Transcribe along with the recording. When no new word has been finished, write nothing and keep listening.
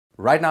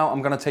Right now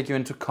I'm gonna take you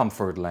into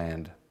comfort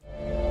land.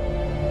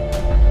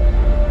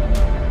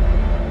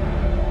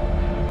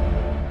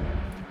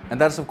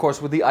 And that is of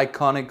course with the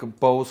iconic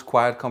Bose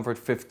Quiet Comfort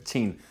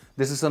 15.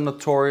 This is a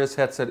notorious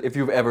headset if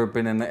you've ever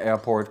been in an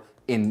airport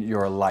in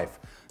your life.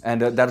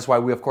 And that is why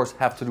we of course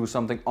have to do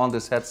something on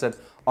this headset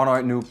on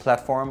our new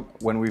platform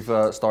when we've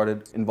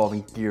started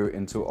involving gear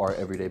into our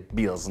everyday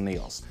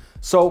business.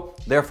 So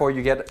therefore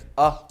you get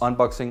a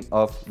unboxing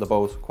of the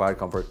Bose Quiet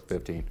Comfort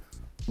 15.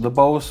 The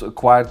Bose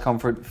Quiet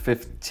Comfort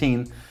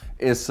 15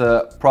 is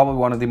probably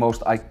one of the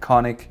most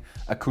iconic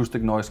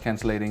acoustic noise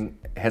cancelling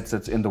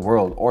headsets in the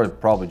world, or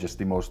probably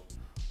just one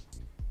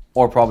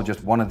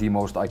of the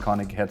most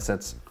iconic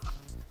headsets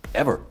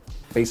ever,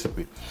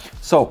 basically.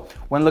 So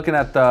when looking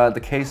at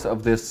the case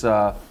of this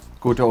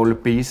good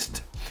old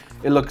beast,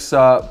 it looks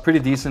pretty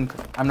decent.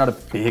 I'm not a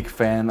big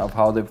fan of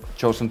how they've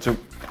chosen to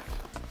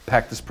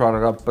pack this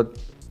product up, but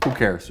who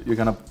cares? You're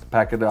gonna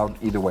pack it out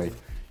either way.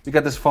 You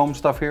got this foam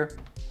stuff here,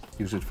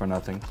 use it for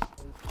nothing.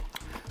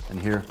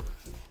 And here,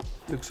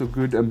 looks so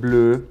good and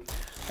blue.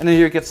 And then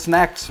here you get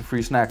snacks,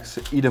 free snacks.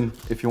 Eat them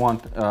if you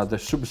want. They're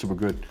super, super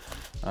good.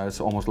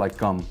 It's almost like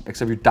gum,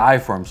 except you die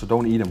for them, so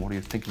don't eat them. What are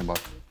you thinking about?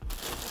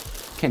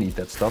 Can't eat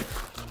that stuff.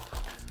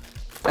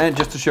 And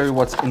just to show you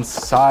what's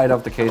inside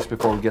of the case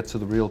before we get to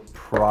the real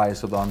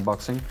prize of the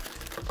unboxing.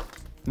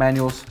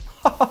 Manuals,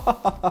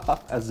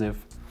 as if.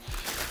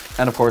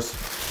 And of course,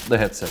 the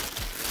headset.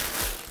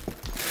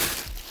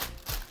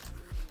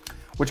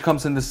 Which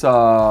comes in this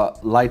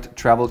light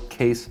travel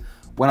case.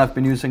 When I've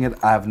been using it,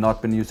 I have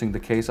not been using the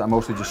case. I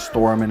mostly just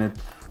store them in it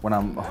when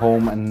I'm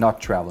home and not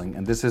traveling.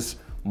 And this is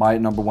my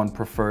 #1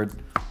 preferred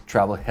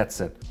travel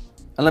headset.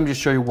 And let me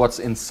just show you what's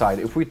inside.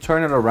 If we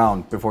turn it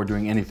around before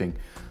doing anything,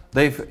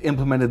 they've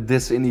implemented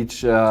this in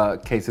each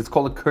case. It's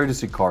called a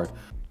courtesy card,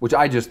 which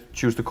I just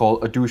choose to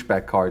call a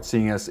douchebag card,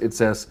 seeing as it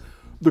says,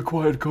 "The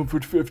Quiet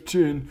Comfort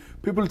 15.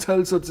 People tell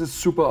us it's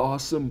super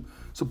awesome.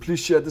 So please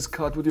share this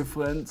card with your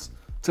friends.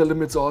 Tell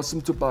them it's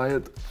awesome to buy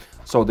it."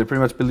 So they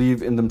pretty much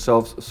believe in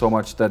themselves so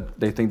much that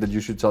they think that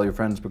you should tell your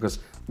friends because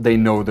they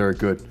know they're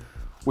good,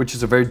 which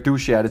is a very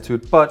douchey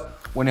attitude. But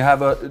when you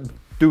have a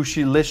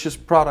douchey-licious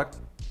product,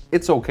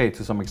 it's okay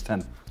to some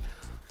extent.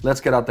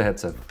 Let's get out the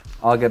headset.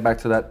 I'll get back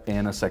to that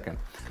in a second.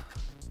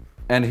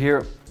 And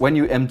here, when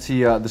you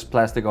empty this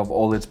plastic of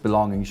all its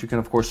belongings, you can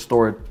of course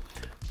store it,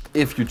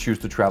 if you choose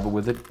to travel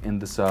with it, in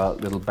this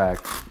little bag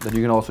that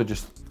you can also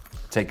just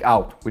take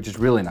out, which is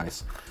really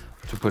nice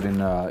to put in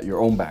your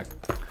own bag.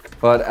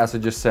 But as I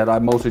just said, I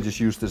mostly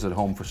just use this at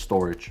home for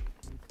storage.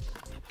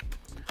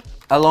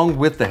 Along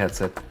with the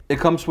headset, it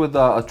comes with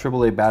a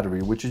AAA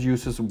battery, which it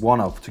uses one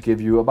of to give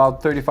you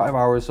about 35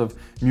 hours of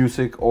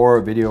music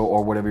or video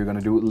or whatever you're gonna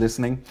do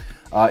listening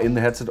in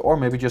the headset, or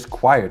maybe just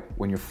quiet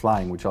when you're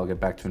flying, which I'll get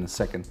back to in a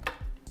second.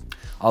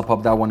 I'll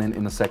pop that one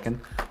in a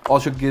second.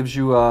 Also gives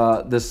you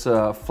this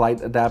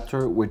flight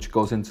adapter, which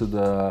goes into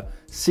the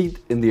seat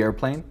in the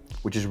airplane,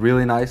 which is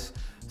really nice,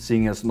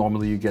 seeing as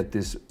normally you get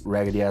this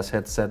raggedy ass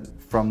headset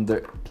from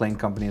the plane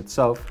company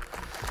itself.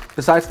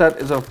 Besides that,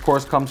 it of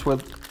course comes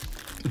with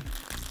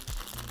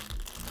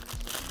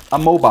a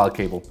mobile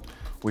cable,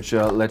 which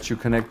lets you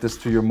connect this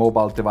to your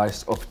mobile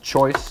device of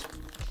choice.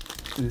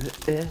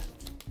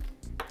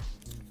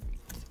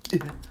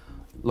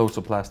 Loads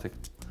of plastic.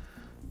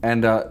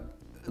 And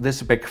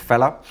this big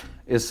fella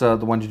is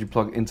the one that you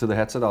plug into the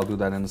headset. I'll do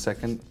that in a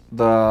second.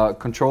 The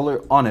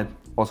controller on it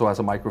also has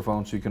a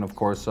microphone, so you can of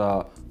course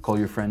call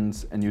your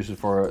friends and use it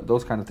for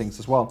those kind of things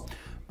as well.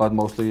 But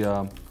mostly,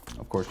 of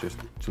course, just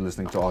to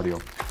listening to audio.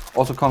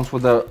 Also comes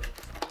with a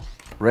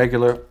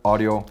regular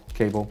audio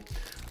cable,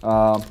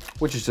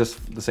 which is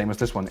just the same as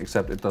this one,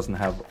 except it doesn't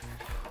have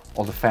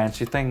all the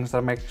fancy things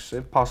that makes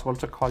it possible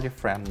to call your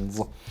friends.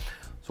 So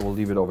we'll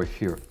leave it over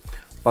here.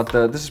 But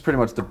this is pretty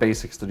much the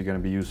basics that you're going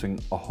to be using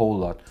a whole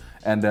lot.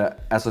 And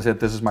as I said,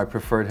 this is my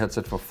preferred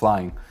headset for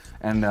flying.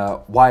 And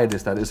why it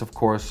is that is of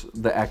course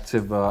the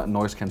active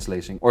noise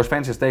cancellation, or as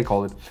fancy as they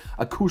call it,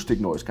 acoustic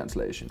noise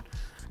cancellation.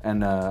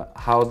 And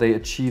how they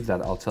achieve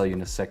that, I'll tell you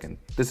in a second.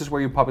 This is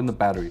where you pop in the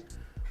battery,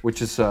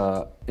 which is,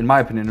 in my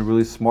opinion, a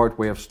really smart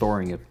way of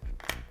storing it.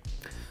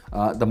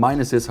 The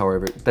minus is,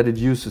 however, that it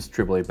uses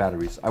AAA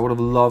batteries. I would have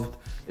loved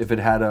if it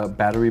had a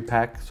battery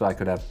pack, so I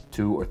could have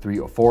 2 or 3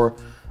 or 4,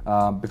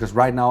 because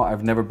right now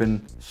I've never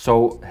been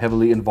so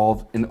heavily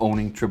involved in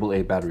owning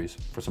AAA batteries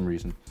for some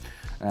reason.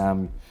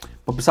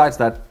 But besides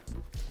that,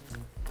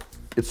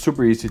 it's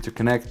super easy to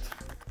connect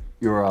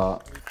your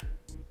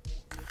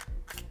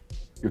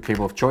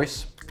cable of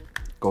choice.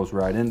 Goes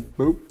right in,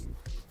 boop.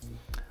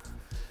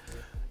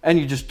 And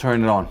you just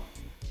turn it on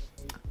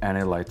and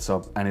it lights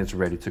up and it's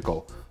ready to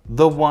go.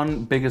 The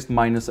one biggest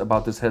minus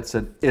about this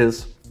headset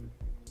is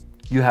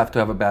you have to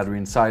have a battery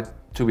inside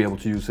to be able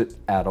to use it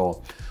at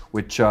all,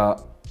 which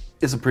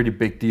is a pretty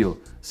big deal,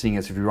 seeing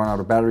as if you run out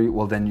of battery,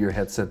 well then your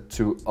headset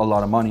to a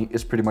lot of money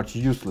is pretty much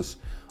useless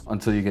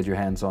until you get your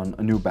hands on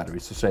a new battery.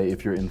 So say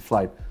if you're in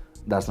flight,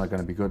 that's not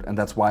going to be good, and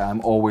that's why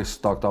I'm always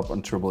stocked up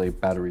on AAA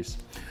batteries.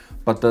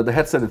 But the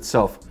headset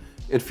itself,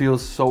 it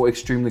feels so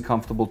extremely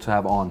comfortable to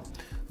have on.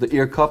 The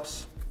ear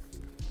cups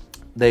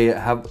They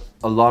have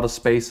a lot of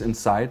space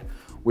inside,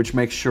 which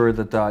makes sure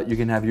that you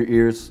can have your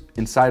ears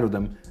inside of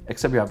them,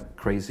 except you have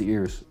crazy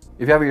ears.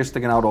 If you have ears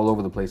sticking out all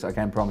over the place, I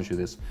can't promise you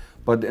this.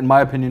 But in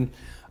my opinion,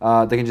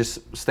 they can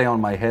just stay on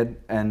my head,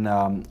 and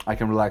I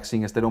can relax,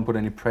 seeing as they don't put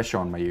any pressure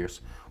on my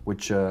ears,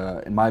 which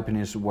in my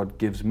opinion is what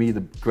gives me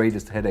the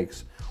greatest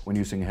headaches when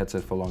using a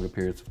headset for longer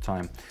periods of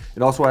time.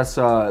 It also has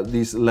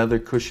these leather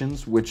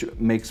cushions, which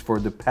makes for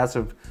the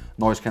passive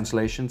noise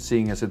cancellation,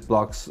 seeing as it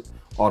blocks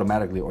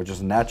automatically or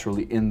just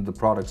naturally in the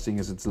product, seeing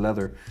as it's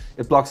leather.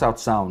 It blocks out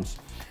sounds.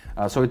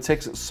 So it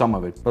takes some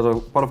of it, but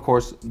of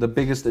course the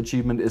biggest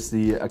achievement is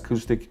the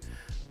acoustic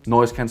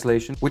noise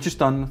cancellation, which is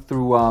done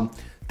through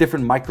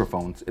different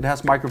microphones. It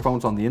has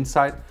microphones on the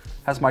inside,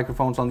 has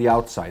microphones on the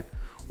outside,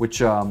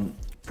 which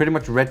pretty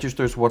much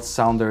registers what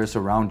sound there is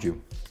around you.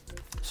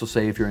 So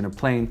say if you're in a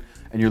plane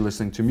and you're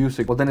listening to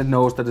music, well then it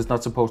knows that it's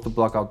not supposed to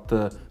block out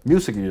the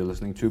music you're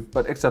listening to,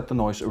 but accept the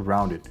noise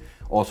around it.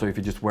 Also, if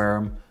you just wear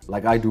them,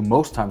 like I do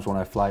most times when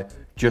I fly,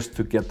 just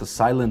to get the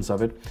silence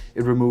of it,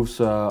 it removes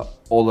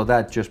all of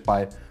that just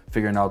by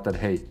figuring out that,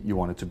 hey, you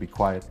want it to be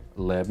quiet,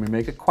 let me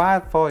make it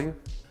quiet for you.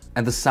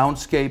 And the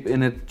soundscape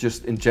in it,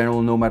 just in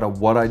general, no matter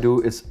what I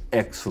do, is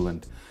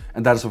excellent.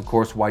 And that is of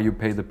course why you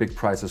pay the big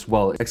price as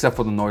well, except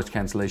for the noise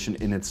cancellation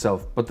in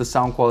itself. But the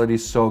sound quality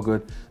is so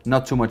good,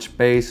 not too much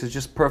bass, it's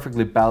just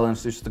perfectly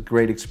balanced. It's just a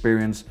great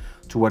experience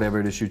to whatever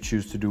it is you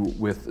choose to do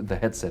with the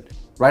headset.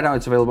 Right now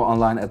it's available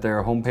online at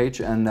their homepage,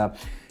 and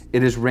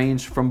it is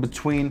ranged from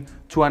between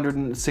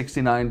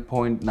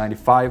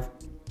 $269.95,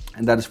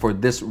 and that is for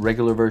this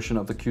regular version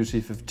of the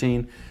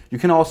QC15. You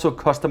can also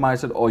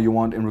customize it all you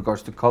want in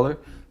regards to color.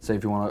 Say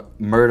if you want to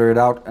murder it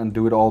out and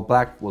do it all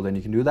black, well then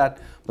you can do that,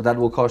 but that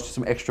will cost you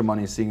some extra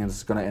money, seeing as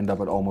it's going to end up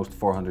at almost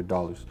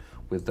 $400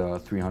 with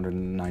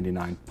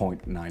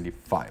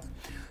 $399.95.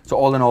 So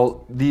all in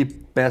all, the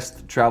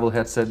best travel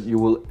headset you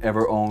will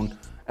ever own,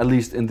 at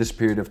least in this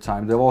period of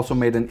time. They've also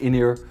made an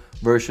in-ear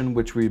version,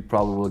 which we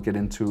probably will get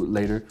into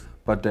later.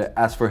 But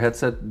as for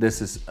headset,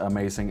 this is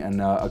amazing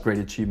and a great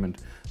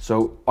achievement.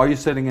 So are you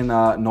sitting in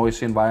a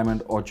noisy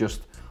environment or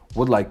just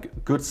would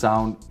like good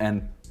sound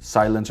and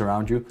silence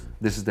around you?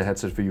 This is the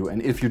headset for you.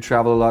 And if you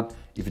travel a lot,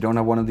 if you don't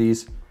have one of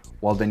these,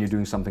 well then you're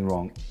doing something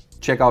wrong.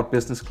 Check out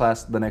business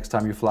class the next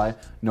time you fly.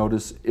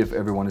 Notice if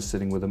everyone is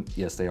sitting with them.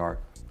 Yes, they are.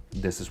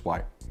 This is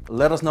why.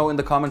 Let us know in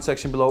the comment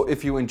section below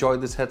if you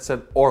enjoyed this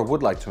headset or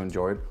would like to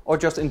enjoy it, or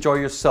just enjoy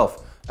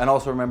yourself. And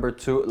also remember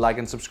to like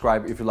and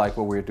subscribe if you like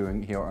what we're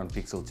doing here on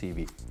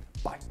Pixel.tv.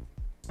 Bye.